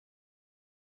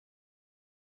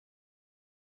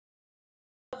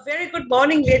Very good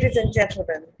morning, ladies and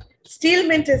gentlemen. Steel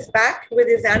Mint is back with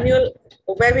his annual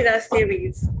webinar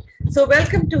series. So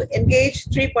welcome to Engage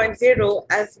 3.0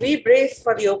 as we brace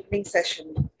for the opening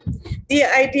session. The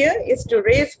idea is to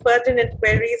raise pertinent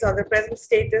queries on the present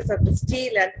status of the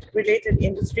steel and related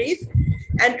industries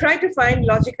and try to find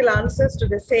logical answers to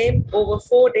the same over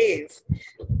 4 days,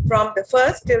 from the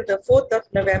 1st till the 4th of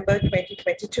November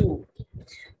 2022.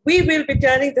 We will be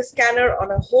turning the scanner on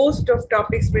a host of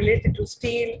topics related to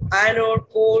steel, iron ore,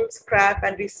 coal, scrap,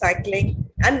 and recycling,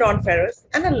 and non-ferrous,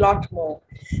 and a lot more.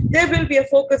 There will be a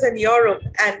focus on Europe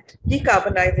and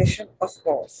decarbonization, of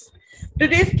course.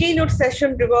 Today's keynote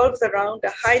session revolves around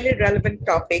a highly relevant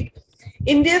topic: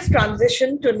 India's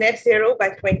transition to net zero by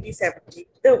 2070,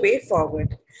 the way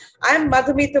forward. I am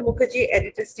Madhumita Mukherjee,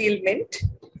 editor, Steel Mint.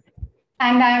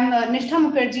 And I am Nishtha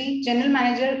Mukherjee, General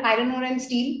Manager, Iron Ore and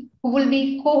Steel, who will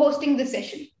be co-hosting this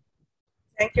session.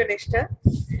 Thank you, Nishtha.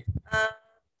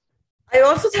 I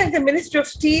also thank the Ministry of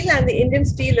Steel and the Indian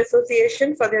Steel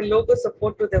Association for their logo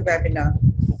support to the webinar.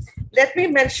 Let me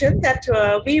mention that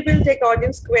we will take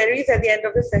audience queries at the end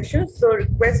of the session, so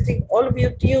requesting all of you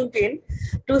tuned in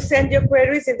to send your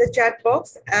queries in the chat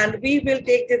box, and we will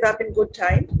take this up in good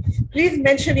time. Please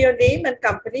mention your name and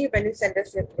company when you send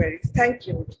us your queries. Thank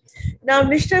you. Now,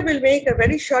 Nishtha will make a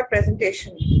very short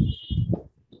presentation.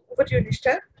 Over to you,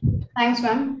 Nishtha. Thanks,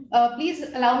 ma'am. Please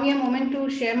allow me a moment to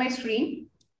share my screen.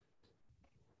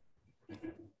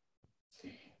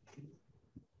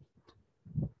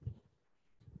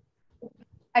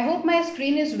 I hope my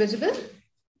screen is visible.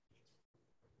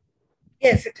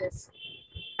 Yes, it is.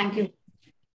 Thank you.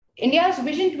 India's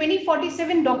Vision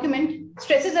 2047 document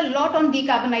stresses a lot on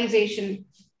decarbonization.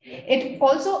 It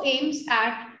also aims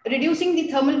at reducing the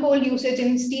thermal coal usage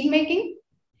in steelmaking,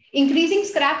 increasing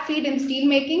scrap feed in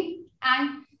steelmaking,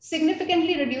 and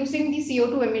significantly reducing the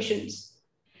CO2 emissions.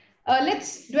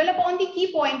 Let's dwell upon the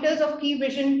key pointers of Key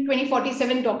Vision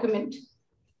 2047 document.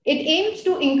 It aims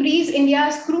to increase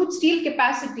India's crude steel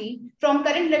capacity from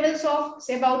current levels of,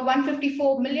 say, about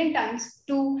 154 million tons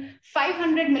to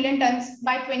 500 million tons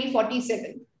by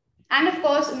 2047. And of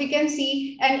course, we can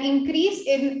see an increase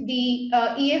in the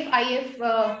EF-IF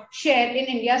share in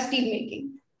India's steelmaking.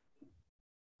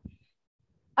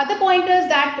 Other pointers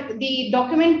that the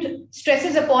document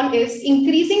stresses upon is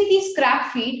increasing the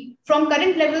scrap feed from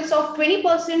current levels of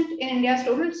 20% in India's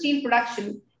total steel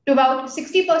production to about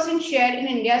 60% share in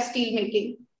India's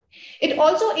steelmaking. It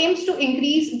also aims to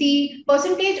increase the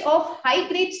percentage of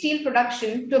high-grade steel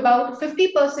production to about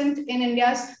 50% in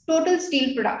India's total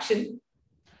steel production.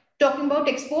 Talking about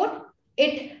export,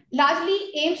 it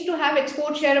largely aims to have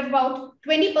export share of about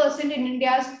 20% in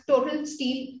India's total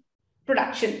steel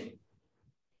production.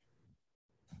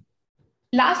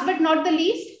 Last but not the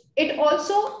least, it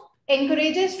also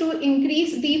encourages to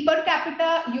increase the per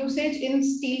capita usage in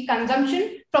steel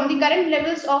consumption from the current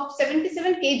levels of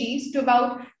 77 kgs to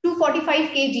about 245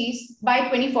 kgs by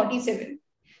 2047.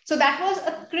 So that was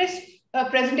a crisp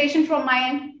presentation from my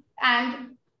end, and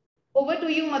over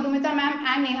to you, Madhumita ma'am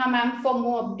and Neha ma'am, for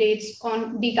more updates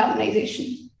on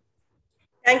decarbonization.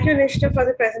 Thank you, Nishtha, for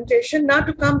the presentation. Now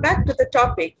to come back to the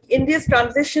topic, India's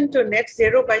transition to net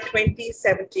zero by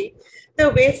 2070, the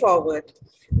way forward.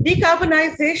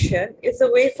 Decarbonization is the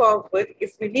way forward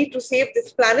if we need to save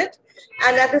this planet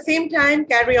and at the same time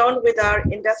carry on with our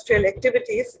industrial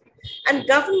activities. And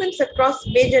governments across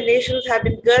major nations have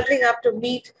been girding up to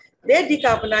meet their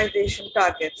decarbonization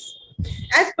targets.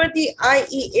 As per the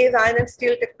IEA's Iron and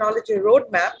Steel Technology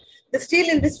Roadmap, the steel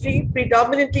industry,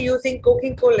 predominantly using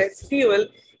coking coal as fuel,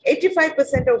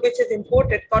 85% of which is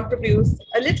imported, contributes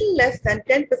a little less than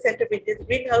 10% of India's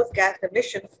greenhouse gas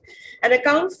emissions and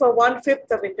accounts for 1/5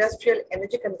 of industrial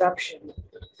energy consumption.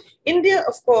 India,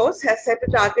 of course, has set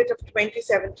a target of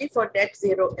 2070 for net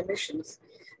zero emissions.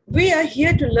 We are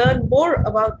here to learn more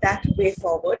about that way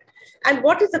forward and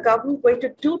what is the government going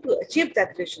to do to achieve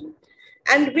that vision.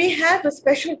 And we have a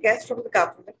special guest from the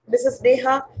government, Mrs.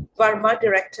 Neha Verma,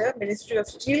 Director, Ministry of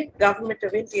Steel, Government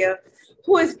of India,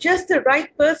 who is just the right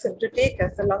person to take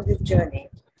us along this journey.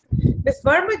 Ms.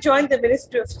 Verma joined the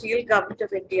Ministry of Steel, Government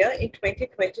of India in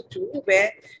 2022,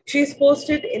 where she is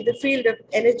posted in the field of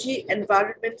energy,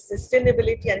 environment,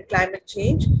 sustainability, and climate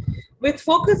change, with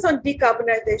focus on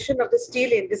decarbonization of the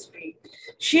steel industry.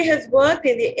 She has worked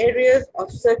in the areas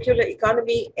of circular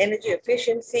economy, energy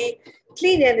efficiency,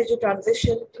 clean energy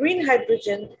transition, green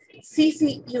hydrogen,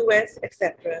 CCUS,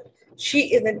 etc.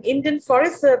 She is an Indian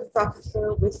Forest Service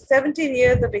officer with 17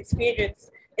 years of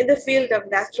experience in the field of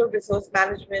natural resource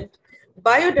management,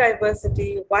 biodiversity,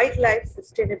 wildlife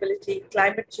sustainability,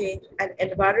 climate change, and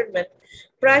environment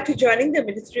prior to joining the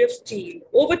Ministry of Steel.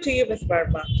 Over to you, Ms.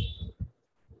 Verma.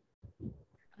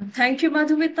 Thank you,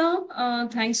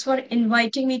 Madhumita. Thanks for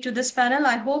inviting me to this panel.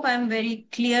 I hope I'm very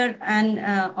clear and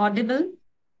audible.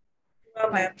 Oh,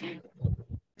 ma'am. Right.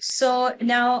 So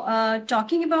now,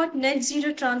 talking about net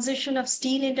zero transition of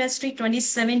steel industry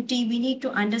 2070, we need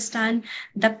to understand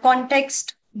the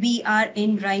context we are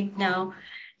in right now.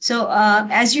 So,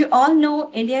 as you all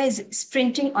know, India is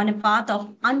sprinting on a path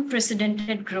of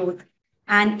unprecedented growth.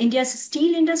 And India's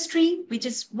steel industry, which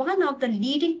is one of the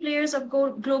leading players of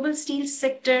global steel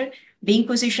sector, being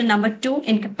positioned number two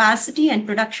in capacity and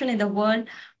production in the world,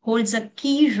 holds a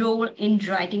key role in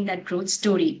writing that growth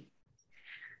story.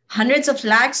 Hundreds of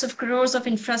lakhs of crores of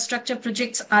infrastructure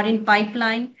projects are in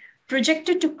pipeline,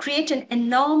 projected to create an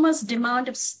enormous demand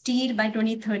of steel by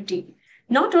 2030.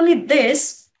 Not only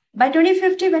this, by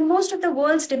 2050, when most of the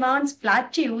world's demands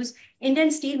plateaus,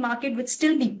 Indian steel market would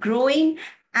still be growing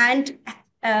and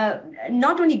uh,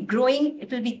 not only growing,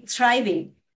 it will be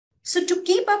thriving. So to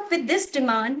keep up with this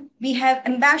demand, we have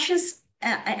ambitious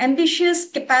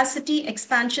capacity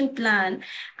expansion plan,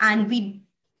 and we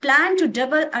plan to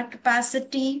double our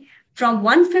capacity from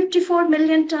 154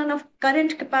 million ton of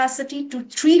current capacity to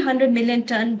 300 million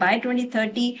ton by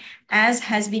 2030, as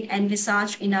has been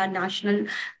envisaged in our national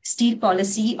steel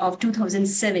policy of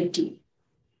 2070.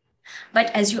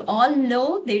 But as you all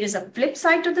know, there is a flip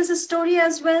side to this story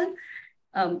as well.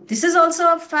 This is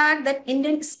also a fact that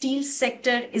Indian steel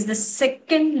sector is the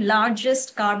second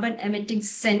largest carbon emitting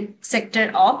sector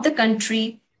of the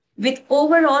country, with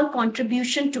overall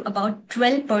contribution to about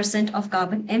 12% of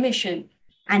carbon emission.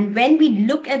 And when we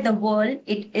look at the world,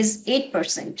 it is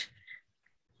 8%.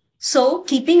 So,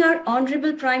 keeping our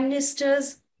Honorable Prime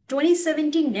Minister's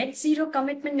 2017 net zero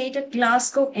commitment made at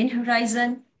Glasgow in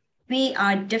horizon, we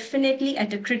are definitely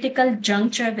at a critical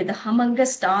juncture with the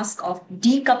humongous task of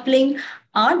decoupling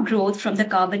our growth from the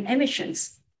carbon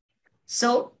emissions.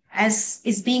 So, as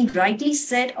is being rightly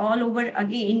said all over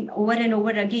again, over and over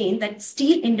again, that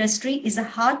steel industry is a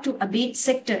hard to abate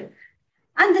sector.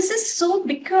 And this is so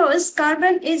because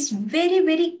carbon is very,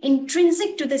 very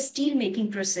intrinsic to the steel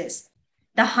making process.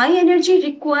 The high energy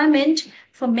requirement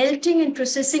for melting and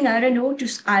processing iron ore to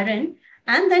iron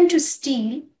and then to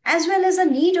steel, as well as a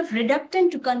need of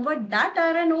reductant to convert that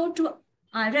iron ore to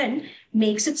iron,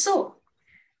 makes it so.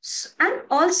 And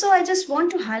also, I just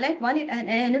want to highlight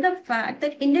another fact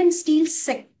that Indian steel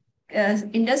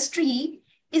industry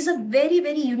is a very,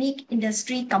 very unique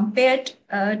industry compared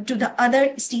to the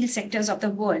other steel sectors of the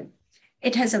world.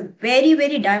 It has a very,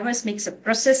 very diverse mix of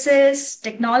processes,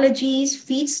 technologies,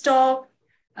 feedstock,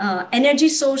 energy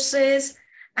sources,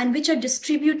 and which are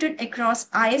distributed across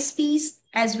ISPs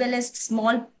as well as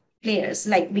small players,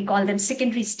 like we call them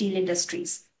secondary steel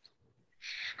industries.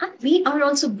 And we are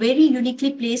also very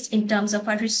uniquely placed in terms of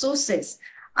our resources.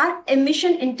 Our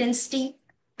emission intensity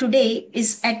today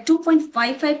is at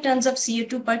 2.55 tons of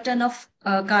CO2 per ton of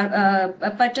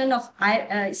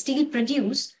steel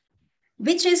produced,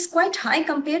 which is quite high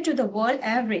compared to the world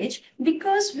average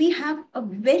because we have a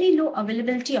very low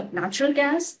availability of natural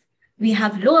gas, we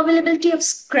have low availability of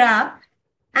scrap,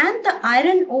 and the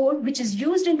iron ore which is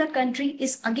used in the country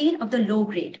is again of the low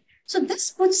grade. So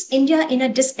this puts India in a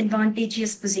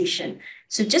disadvantageous position.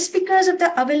 So just because of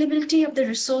the availability of the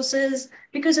resources,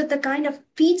 because of the kind of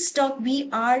feedstock we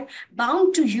are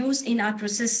bound to use in our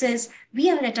processes, we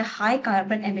are at a high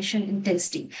carbon emission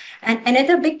intensity. And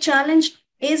another big challenge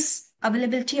is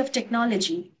availability of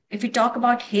technology. If we talk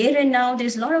about here and now,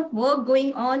 there's a lot of work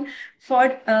going on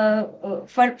for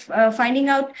finding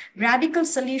out radical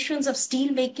solutions of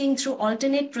steel making through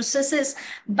alternate processes,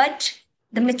 but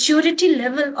the maturity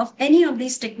level of any of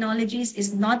these technologies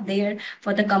is not there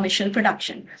for the commercial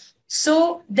production.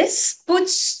 So this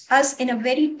puts us in a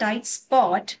very tight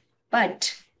spot,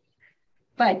 but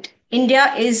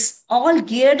India is all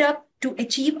geared up to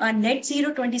achieve our net zero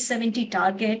 2070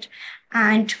 target.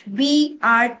 And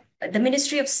the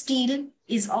Ministry of Steel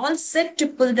is all set to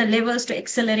pull the levers to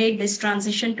accelerate this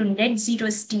transition to net zero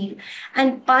steel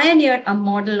and pioneer a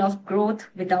model of growth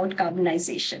without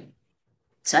carbonization.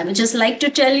 So I would just like to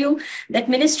tell you that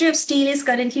Ministry of Steel is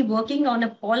currently working on a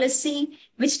policy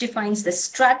which defines the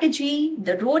strategy,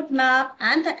 the roadmap,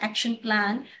 and the action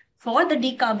plan for the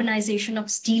decarbonization of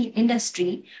steel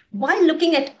industry while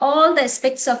looking at all the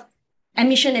aspects of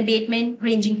emission abatement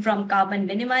ranging from carbon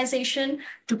minimization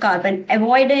to carbon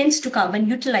avoidance to carbon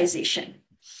utilization.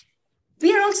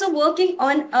 We are also working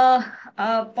on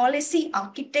a policy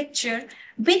architecture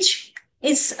which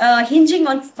is hinging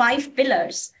on 5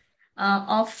 pillars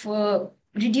of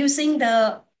reducing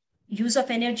the use of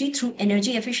energy through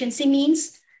energy efficiency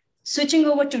means, switching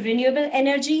over to renewable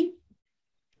energy,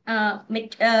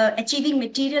 achieving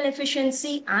material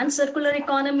efficiency and circular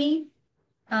economy,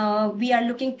 We are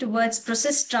looking towards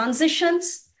process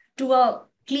transitions to a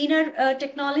cleaner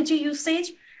technology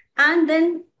usage. And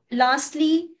then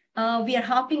lastly, we are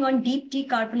harping on deep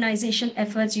decarbonization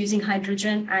efforts using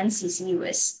hydrogen and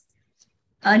CCUS.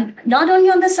 And not only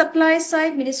on the supply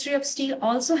side, Ministry of Steel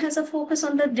also has a focus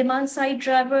on the demand side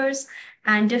drivers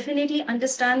and definitely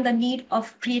understand the need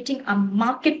of creating a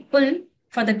market pull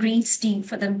for the green steel,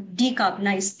 for the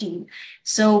decarbonized steel.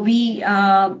 So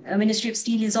Ministry of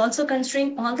Steel is also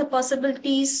considering all the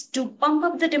possibilities to pump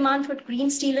up the demand for green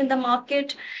steel in the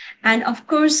market. And of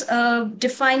course,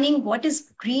 defining what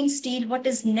is green steel, what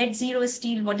is net zero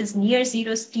steel, what is near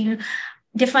zero steel,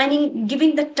 defining,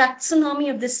 giving the taxonomy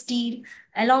of the steel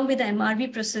along with the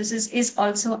MRV processes is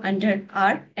also under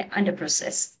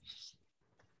process.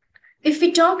 If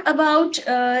we talk about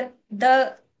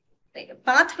the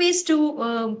pathways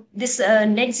to this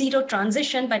net zero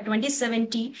transition by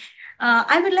 2070,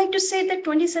 I would like to say that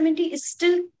 2070 is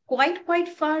still quite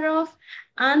far off,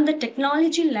 and the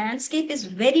technology landscape is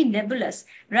very nebulous.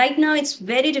 Right now, it's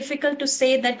very difficult to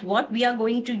say that what we are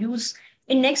going to use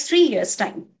in next 3 years'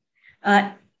 time.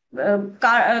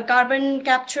 Carbon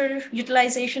capture,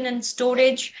 utilization, and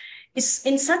storage is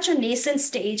in such a nascent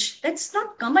stage that's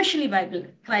not commercially viable.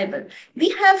 We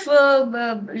have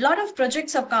a lot of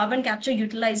projects of carbon capture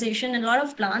utilization and a lot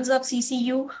of plans of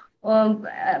CCU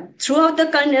throughout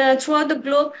the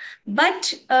globe,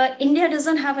 but India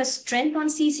doesn't have a strength on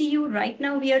CCU. Right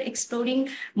now, we are exploring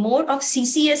more of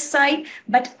CCS side,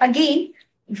 but again,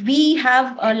 we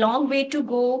have a long way to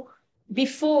go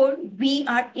before we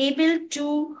are able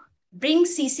to bring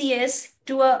CCS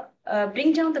to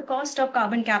bring down the cost of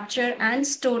carbon capture and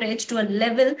storage to a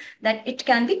level that it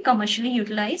can be commercially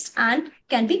utilized and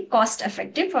can be cost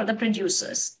effective for the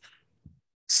producers.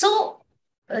 So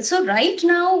right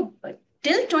now,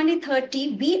 till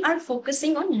 2030, we are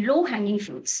focusing on low hanging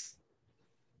fruits,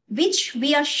 which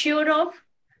we are sure of,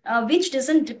 which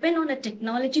doesn't depend on a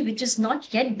technology which is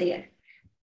not yet there.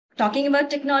 Talking about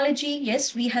technology,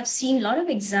 yes, we have seen a lot of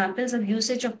examples of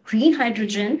usage of green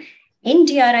hydrogen in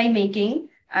DRI making,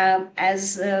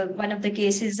 as one of the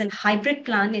cases in hybrid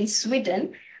plant in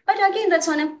Sweden. But again, that's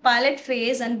on a pilot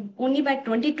phase, and only by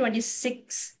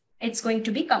 2026, it's going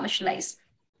to be commercialized.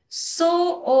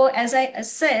 So, as I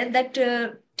said, that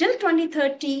till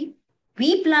 2030,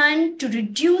 we plan to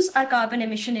reduce our carbon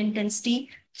emission intensity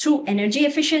through energy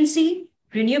efficiency,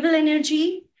 renewable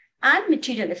energy, and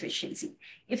material efficiency.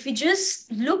 If we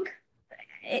just look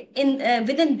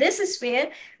within this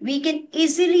sphere, we can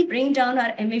easily bring down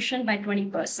our emission by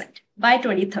 20% by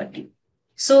 2030.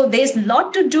 So there's a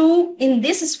lot to do in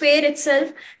this sphere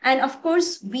itself. And of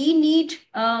course, we need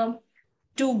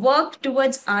to work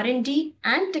towards R&D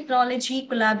and technology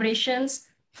collaborations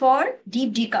for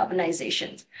deep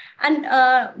decarbonization. And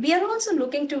we are also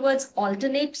looking towards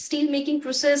alternate steel making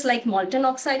process like molten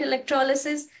oxide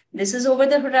electrolysis. This is over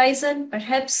the horizon.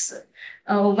 Perhaps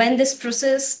when this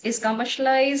process is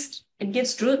commercialized, it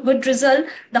gives good result.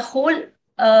 The whole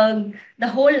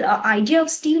idea of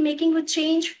steel making would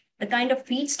change. The kind of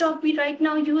feedstock we right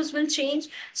now use will change.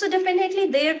 So definitely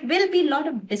there will be a lot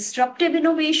of disruptive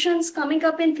innovations coming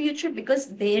up in future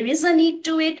because there is a need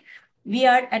to it. We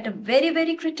are at a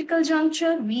very critical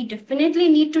juncture. We definitely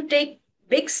need to take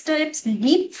big steps,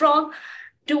 leapfrog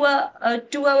to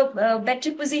a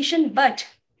better position, but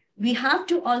we have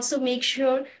to also make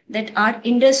sure that our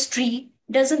industry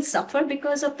doesn't suffer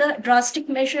because of the drastic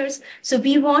measures. So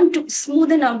we want to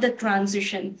smoothen out the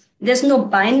transition. There's no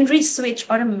binary switch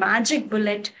or a magic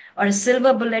bullet or a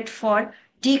silver bullet for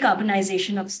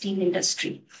decarbonization of steel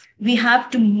industry. We have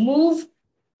to move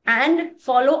and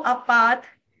follow a path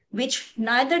which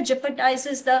neither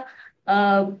jeopardizes the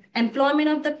employment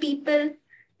of the people,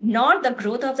 nor the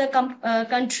growth of the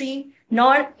country,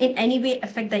 nor in any way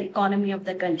affect the economy of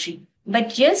the country.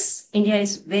 But yes, India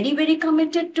is very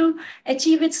committed to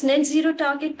achieve its net zero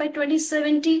target by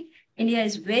 2070. India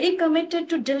is very committed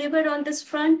to deliver on this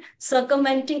front,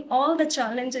 circumventing all the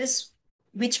challenges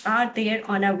which are there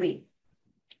on our way.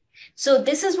 So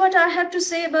this is what I have to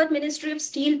say about Ministry of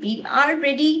Steel. We are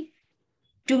ready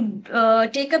to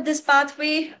take up this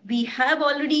pathway. We have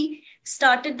already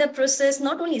started the process,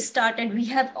 not only started, we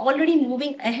have already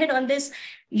moving ahead on this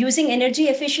using energy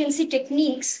efficiency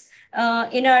techniques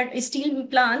in our steel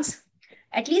plants.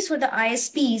 At least for the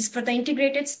ISPs, for the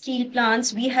integrated steel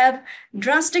plants, we have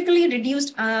drastically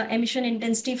reduced emission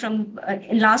intensity from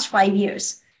in last 5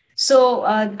 years. So,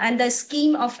 and the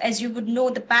scheme of, as you would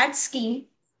know, the PAT scheme,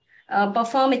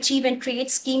 Perform, Achieve, and Create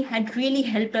scheme had really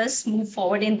helped us move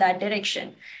forward in that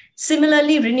direction.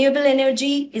 Similarly, renewable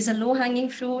energy is a low-hanging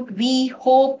fruit. We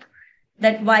hope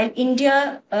that while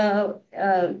India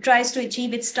tries to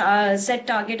achieve its set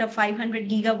target of 500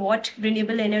 gigawatt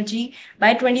renewable energy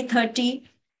by 2030,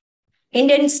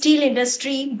 Indian steel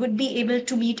industry would be able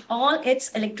to meet all its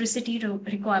electricity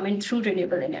requirement through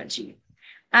renewable energy.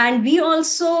 And we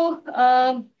also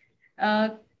uh,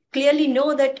 clearly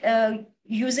know that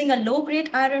using a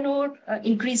low-grade iron ore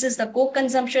increases the coke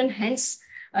consumption, hence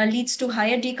leads to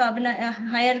higher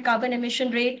carbon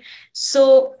emission rate.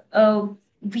 So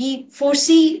we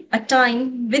foresee a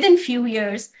time within few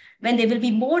years when there will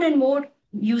be more and more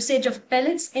usage of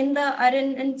pellets in the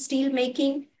iron and steel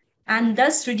making, and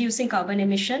thus reducing carbon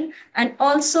emission. And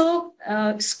also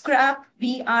scrap,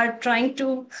 we are trying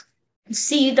to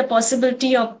see the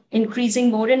possibility of increasing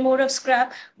more and more of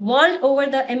scrap. World over,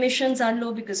 the emissions are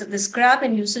low because of the scrap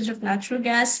and usage of natural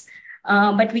gas,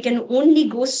 but we can only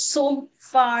go so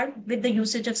far with the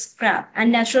usage of scrap,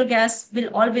 and natural gas will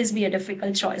always be a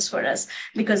difficult choice for us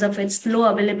because of its low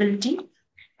availability.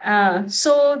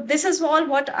 So this is all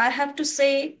what I have to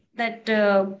say, that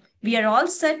we are all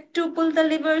set to pull the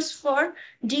levers for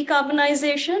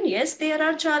decarbonization. Yes, there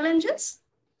are challenges,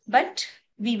 but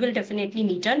we will definitely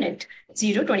meet our net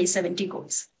zero 2070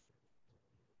 goals.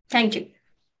 Thank you.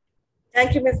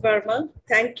 Thank you, Ms. Verma.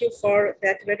 Thank you for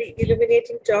that very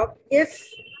illuminating talk. Yes,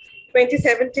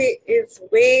 2070 is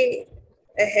way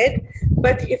ahead,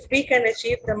 but if we can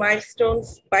achieve the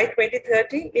milestones by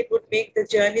 2030, it would make the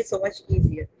journey so much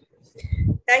easier.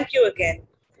 Thank you again.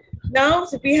 Now,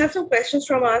 so we have some questions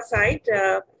from our side.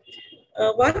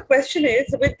 One question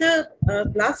is, with the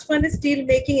blast furnace steel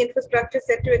making infrastructure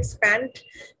set to expand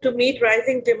to meet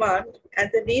rising demand and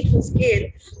the need for scale,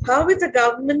 how is the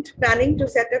government planning to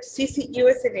set up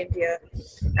CCUS in India?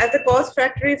 As the cost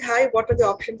factor is high, what are the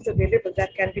options available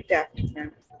that can be tapped?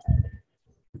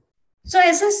 So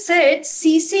as I said,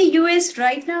 CCUS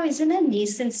right now is in a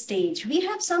nascent stage. We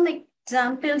have some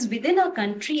examples within our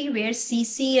country where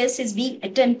CCS is being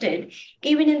attempted.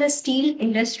 Even in the steel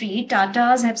industry,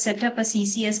 Tatas have set up a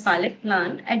CCS pilot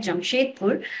plant at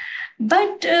Jamshedpur.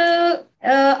 But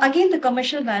again, the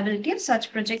commercial viability of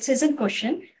such projects is in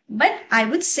question. But I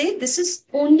would say this is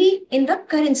only in the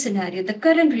current scenario, the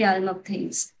current realm of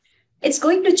things. It's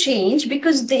going to change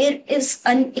because there is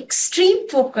an extreme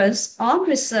focus on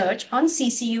research on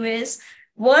CCUS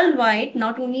worldwide,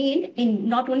 not only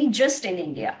just in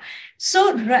India.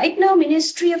 So right now,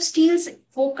 Ministry of Steel's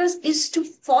focus is to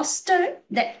foster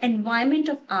the environment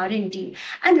of R&D.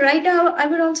 And right now, I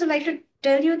would also like to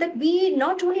tell you that we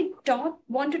not only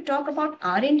want to talk about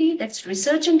R&D, that's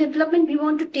research and development, we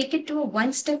want to take it to a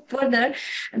one step further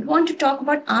and want to talk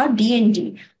about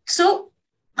R&D. So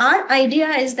our idea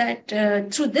is that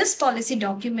through this policy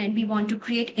document, we want to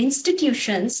create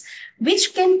institutions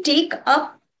which can take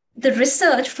up the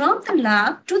research from the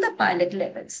lab to the pilot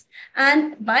levels.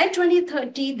 And by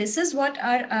 2030, this is what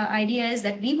our idea is,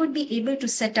 that we would be able to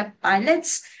set up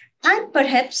pilots, and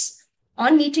perhaps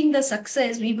on meeting the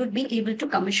success, we would be able to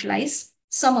commercialize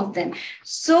some of them.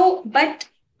 So, but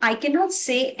I cannot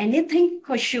say anything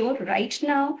for sure right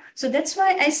now. So that's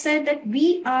why I said that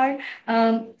we are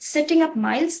setting up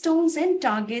milestones and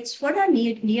targets for our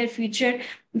near future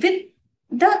with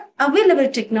the available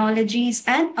technologies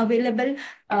and available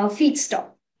feedstock.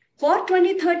 For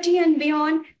 2030 and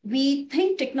beyond, we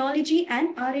think technology and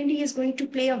R&D is going to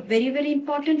play a very, very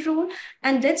important role.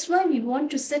 And that's why we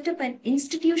want to set up an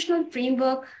institutional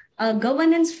framework, a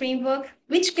governance framework,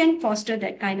 which can foster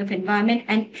that kind of environment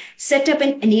and set up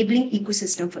an enabling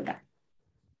ecosystem for that.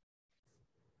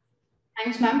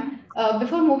 Thanks, ma'am.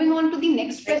 Before moving on to the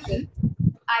next question,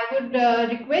 I would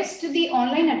request the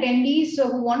online attendees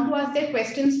who want to ask their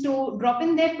questions to drop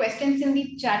in their questions in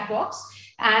the chat box,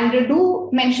 and do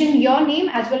mention your name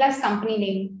as well as company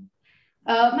name.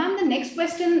 Ma'am, the next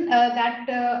question that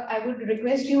I would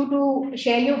request you to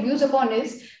share your views upon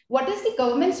is, what is the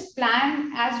government's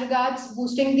plan as regards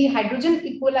boosting the hydrogen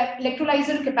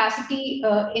electrolyzer capacity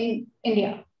in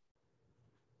India?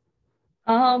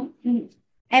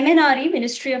 MNRE,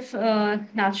 Ministry of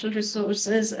Natural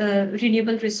Resources,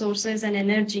 Renewable Resources and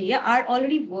Energy, are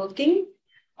already working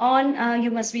on, you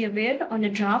must be aware, on a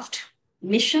draft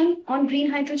mission on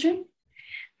green hydrogen.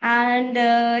 And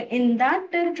in that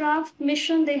draft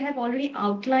mission, they have already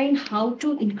outlined how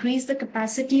to increase the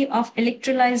capacity of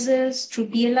electrolyzers through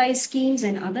PLI schemes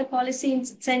and other policy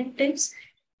incentives.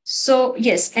 So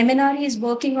yes, MNRE is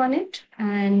working on it,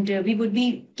 and we would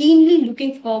be keenly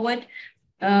looking forward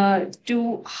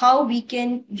to how we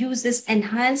can use this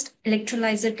enhanced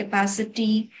electrolyzer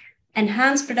capacity,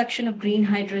 enhanced production of green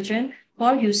hydrogen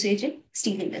for usage in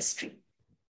steel industry.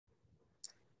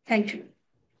 Thank you.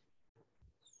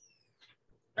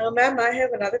 Ma'am, I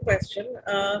have another question.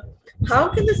 How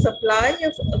can the supply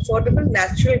of affordable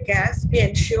natural gas be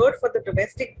ensured for the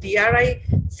domestic DRI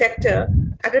sector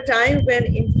at a time when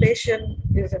inflation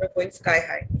is going sky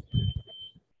high?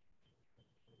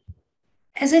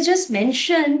 As I just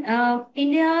mentioned,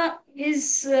 India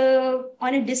is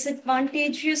on a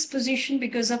disadvantageous position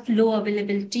because of low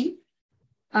availability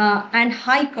and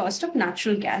high cost of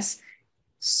natural gas.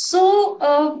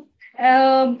 So,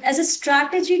 as a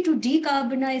strategy to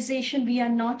decarbonization, we are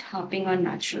not harping on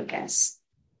natural gas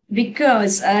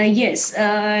because, yes,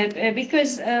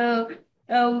 because uh,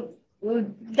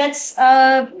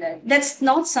 that's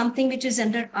not something which is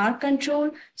under our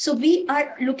control. So we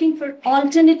are looking for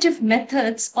alternative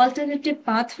methods, alternative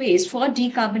pathways for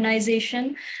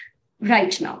decarbonization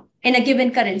right now in a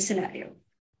given current scenario.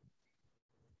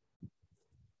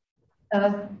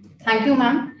 Thank you,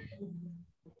 ma'am.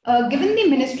 Given the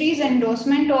ministry's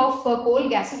endorsement of coal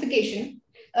gasification,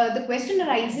 the question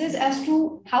arises as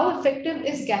to how effective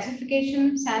is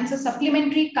gasification sans a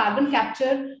supplementary carbon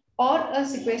capture or a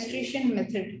sequestration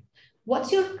method.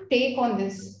 What's your take on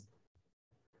this?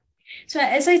 So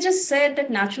as I just said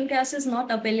that natural gas is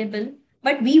not available,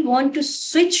 but we want to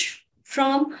switch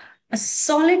from a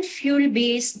solid fuel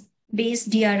based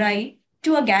DRI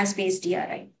to a gas based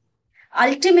DRI.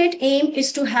 Ultimate aim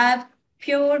is to have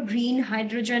pure green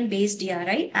hydrogen based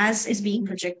DRI as is being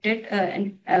projected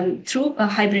through a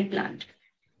hybrid plant.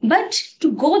 But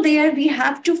to go there, we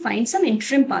have to find some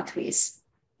interim pathways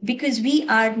because we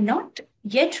are not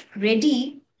yet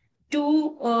ready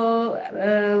to,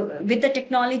 with the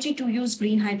technology to use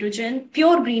green hydrogen,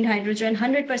 pure green hydrogen,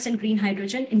 100% green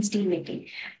hydrogen in steel making.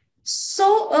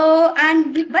 So,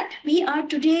 but we are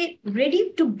today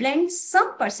ready to blend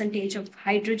some percentage of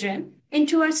hydrogen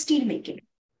into our steel making.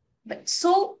 But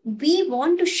so we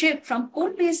want to shift from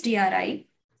coal-based DRI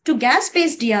to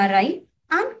gas-based DRI,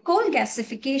 and coal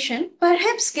gasification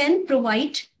perhaps can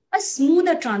provide a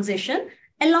smoother transition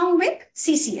along with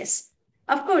CCS.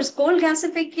 Of course, coal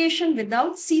gasification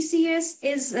without CCS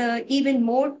is even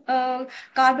more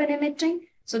carbon emitting.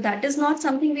 So that is not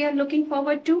something we are looking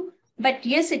forward to. But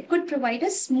yes, it could provide a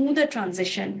smoother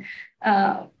transition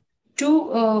from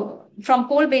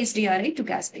coal-based DRI to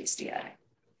gas-based DRI.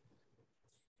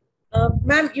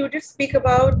 Ma'am, you did speak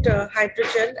about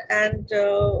hydrogen and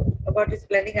about its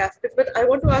blending aspects, but I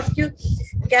want to ask you,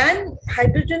 can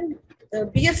hydrogen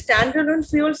be a standalone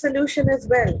fuel solution as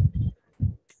well?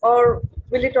 Or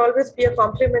will it always be a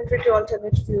complementary to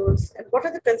alternate fuels? And what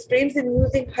are the constraints in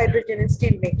using hydrogen in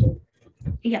steel making?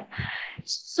 Yeah.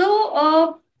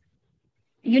 So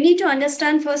you need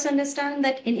to first understand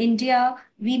that in India,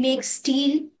 we make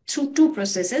steel through two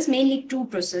processes, mainly two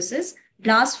processes,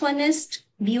 blast furnace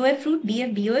BOF route,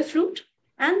 BF route,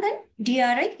 and then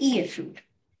DRI EF route.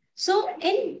 So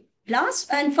in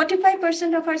blast, and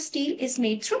 45% of our steel is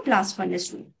made through blast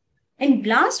furnace route. In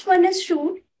blast furnace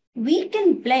route, we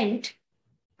can blend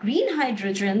green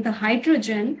hydrogen, the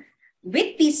hydrogen,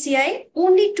 with PCI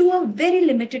only to a very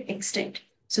limited extent.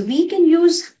 So we can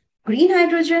use green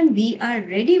hydrogen. We are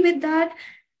ready with that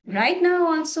right now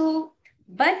also,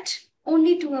 but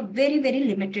only to a very, very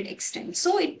limited extent.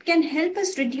 So it can help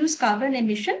us reduce carbon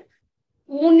emission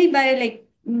only by like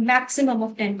maximum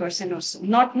of 10% or so,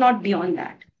 not beyond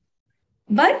that.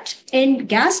 But in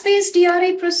gas-based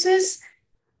DRI process,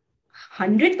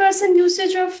 100%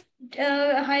 usage of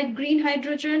green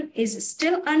hydrogen is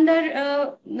still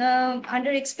under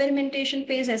experimentation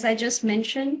phase, as I just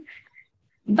mentioned.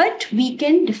 But we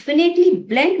can definitely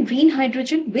blend green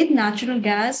hydrogen with natural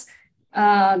gas,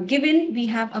 given we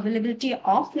have availability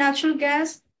of natural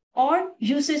gas or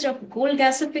usage of coal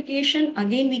gasification.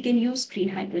 Again, we can use green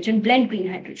hydrogen, blend green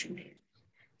hydrogen.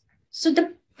 So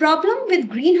the problem with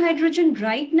green hydrogen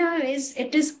right now is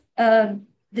it is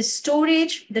the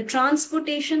storage, the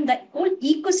transportation, the whole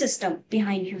ecosystem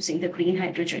behind using the green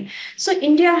hydrogen. So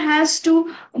India has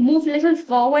to move a little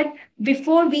forward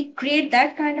before we create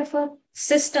that kind of a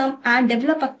system and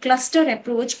develop a cluster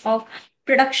approach of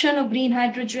production of green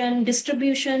hydrogen,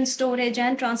 distribution, storage,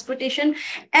 and transportation,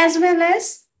 as well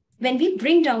as when we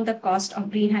bring down the cost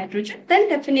of green hydrogen, then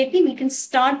definitely we can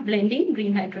start blending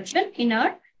green hydrogen in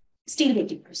our steel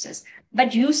making process.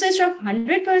 But usage of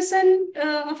 100%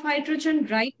 of hydrogen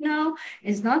right now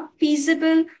is not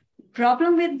feasible.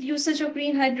 Problem with usage of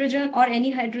green hydrogen or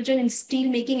any hydrogen in steel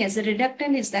making as a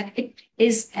reductant is that it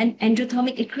is an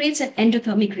endothermic, it creates an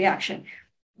endothermic reaction,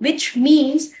 which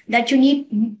means that you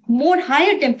need more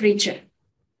higher temperature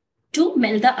to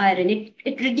melt the iron.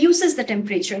 It reduces the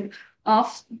temperature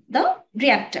of the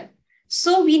reactor.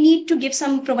 So we need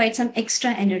to provide some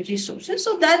extra energy sources.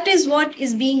 So that is what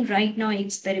is being right now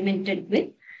experimented with.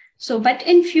 So, but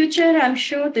in future, I'm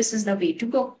sure this is the way to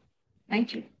go.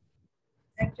 Thank you.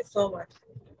 Thank you so much.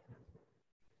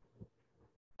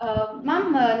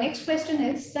 Ma'am, next question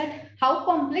is that how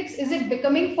complex is it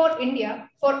becoming for India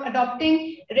for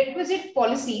adopting requisite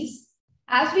policies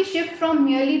as we shift from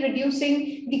merely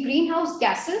reducing the greenhouse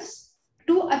gases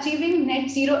to achieving net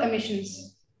zero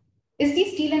emissions? Is the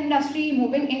steel industry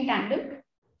moving in tandem?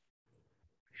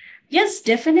 Yes,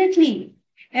 definitely.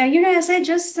 As I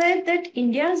just said, that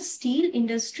India's steel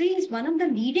industry is one of the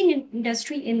leading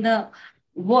industry in the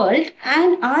world,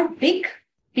 and our big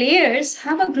players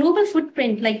have a global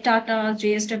footprint like Tata,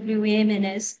 JSW,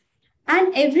 AMNS,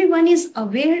 and everyone is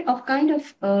aware of kind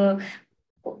of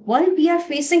world we are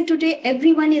facing today.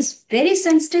 Everyone is very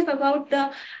sensitive about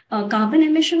the carbon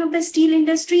emission of the steel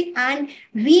industry, and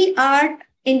we are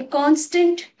in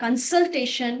constant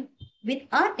consultation with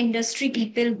our industry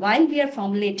people while we are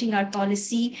formulating our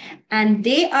policy, and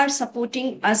they are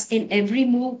supporting us in every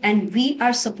move, and we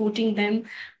are supporting them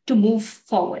to move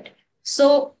forward.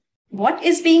 So what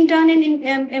is being done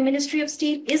in Ministry of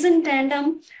Steel is in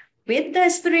tandem with the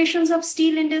aspirations of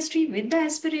steel industry, with the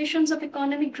aspirations of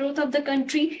economic growth of the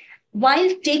country,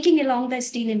 while taking along the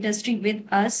steel industry with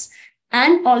us,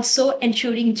 and also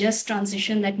ensuring just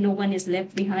transition, that no one is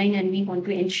left behind. And we want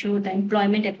to ensure the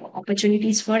employment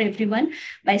opportunities for everyone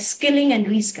by skilling and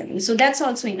reskilling. So that's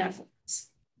also in our focus.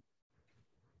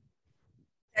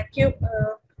 Thank you.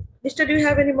 Mr. Do you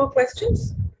have any more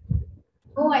questions?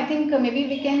 Oh, I think maybe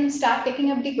we can start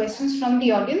taking up the questions from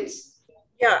the audience.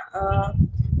 Yeah.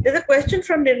 There's a question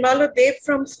from Nirmalo Dev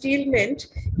from Steel Mint.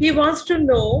 He wants to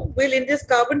know, will India's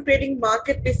carbon trading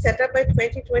market be set up by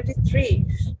 2023?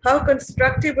 How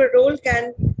constructive a role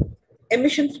can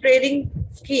emissions trading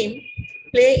scheme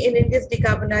play in India's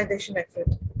decarbonization effort?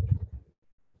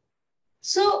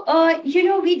 So,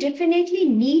 we definitely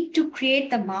need to create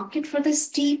the market for the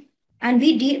steel, and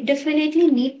we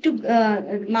definitely need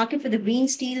to market for the green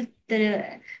steel, the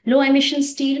low emission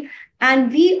steel,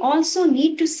 and we also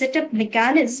need to set up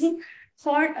mechanism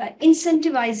for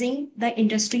incentivizing the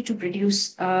industry to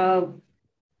produce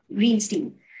green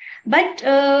steel. But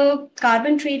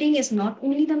carbon trading is not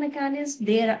only the mechanism,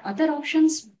 there are other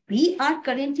options we are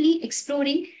currently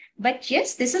exploring. But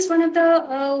yes, this is one of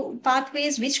the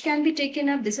pathways which can be taken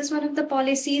up. This is one of the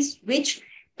policies which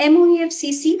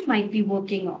MOEFCC might be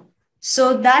working on.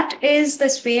 So that is the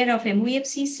sphere of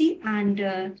MOEFCC,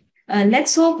 and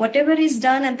let's hope whatever is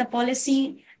done and the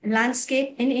policy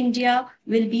landscape in India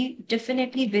will be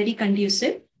definitely very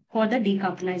conducive for the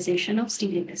decarbonization of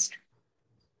steel industry.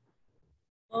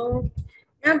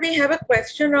 Now we have a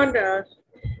question on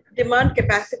demand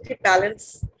capacity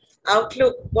balance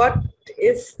outlook. What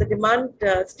is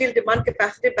the steel demand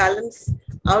capacity balance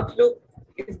outlook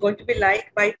is going to be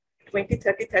like by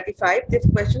 2030-35? This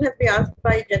question has been asked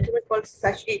by a gentleman called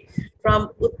Sashi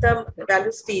from Uttam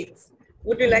Value Steels.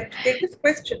 Would you like to take this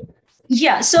question?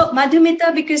 Yeah, so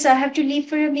Madhumita, because I have to leave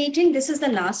for a meeting, this is the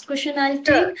last question I'll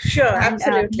take. Sure,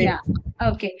 absolutely. Yeah,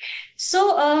 okay.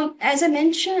 So as I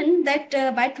mentioned that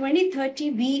by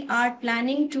 2030, we are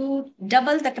planning to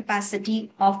double the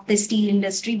capacity of the steel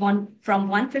industry from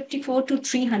 154 to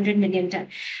 300 million ton.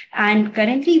 And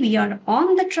currently we are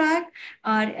on the track.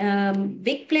 Our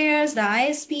big players, the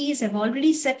ISPs, have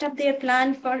already set up their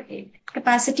plan for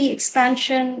capacity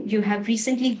expansion. You have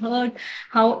recently heard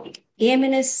how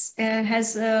AMNS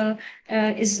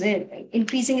is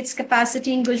increasing its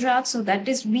capacity in Gujarat. So that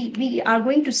is, we are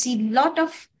going to see a lot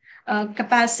of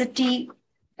capacity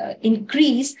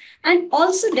increase, and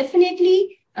also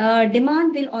definitely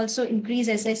demand will also increase.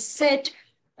 As I said,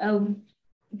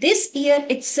 this year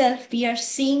itself, we are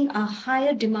seeing a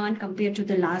higher demand compared to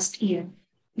the last year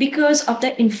because of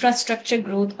the infrastructure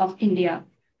growth of India.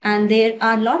 And there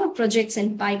are a lot of projects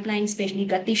in pipeline, especially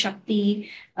Gati Shakti,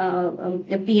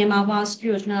 the PM Awas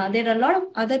Yojana. There are a lot of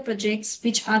other projects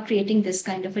which are creating this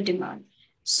kind of a demand.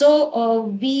 So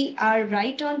we are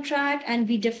right on track, and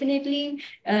we definitely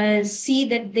see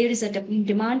that there is a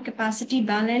demand capacity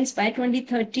balance by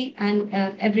 2030, and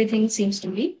everything seems to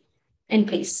be in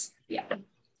place. Yeah.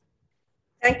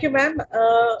 Thank you, ma'am.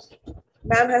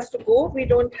 Ma'am has to go. We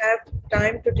don't have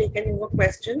time to take any more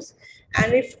questions.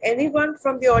 And if anyone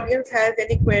from the audience has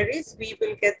any queries, we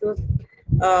will get those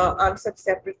answered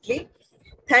separately.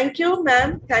 Thank you,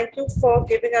 ma'am. Thank you for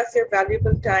giving us your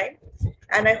valuable time.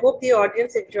 And I hope the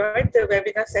audience enjoyed the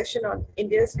webinar session on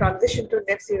India's transition to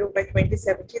net zero by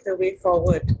 2070, the way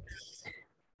forward.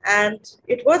 And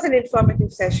it was an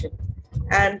informative session.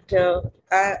 And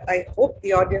I hope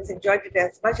the audience enjoyed it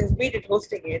as much as we did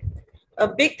hosting it. A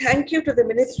big thank you to the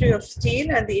Ministry of Steel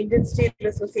and the Indian Steel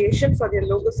Association for their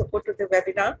logo support to the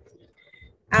webinar.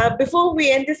 Before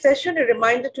we end this session, a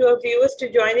reminder to our viewers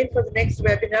to join in for the next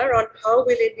webinar on how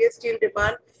will India's steel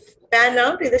demand pan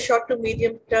out in the short to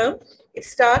medium term. It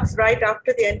starts right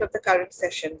after the end of the current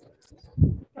session.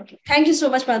 Okay. Thank you so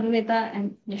much, Madhumita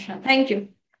and Nisha. Thank you.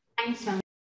 Thanks, Ram.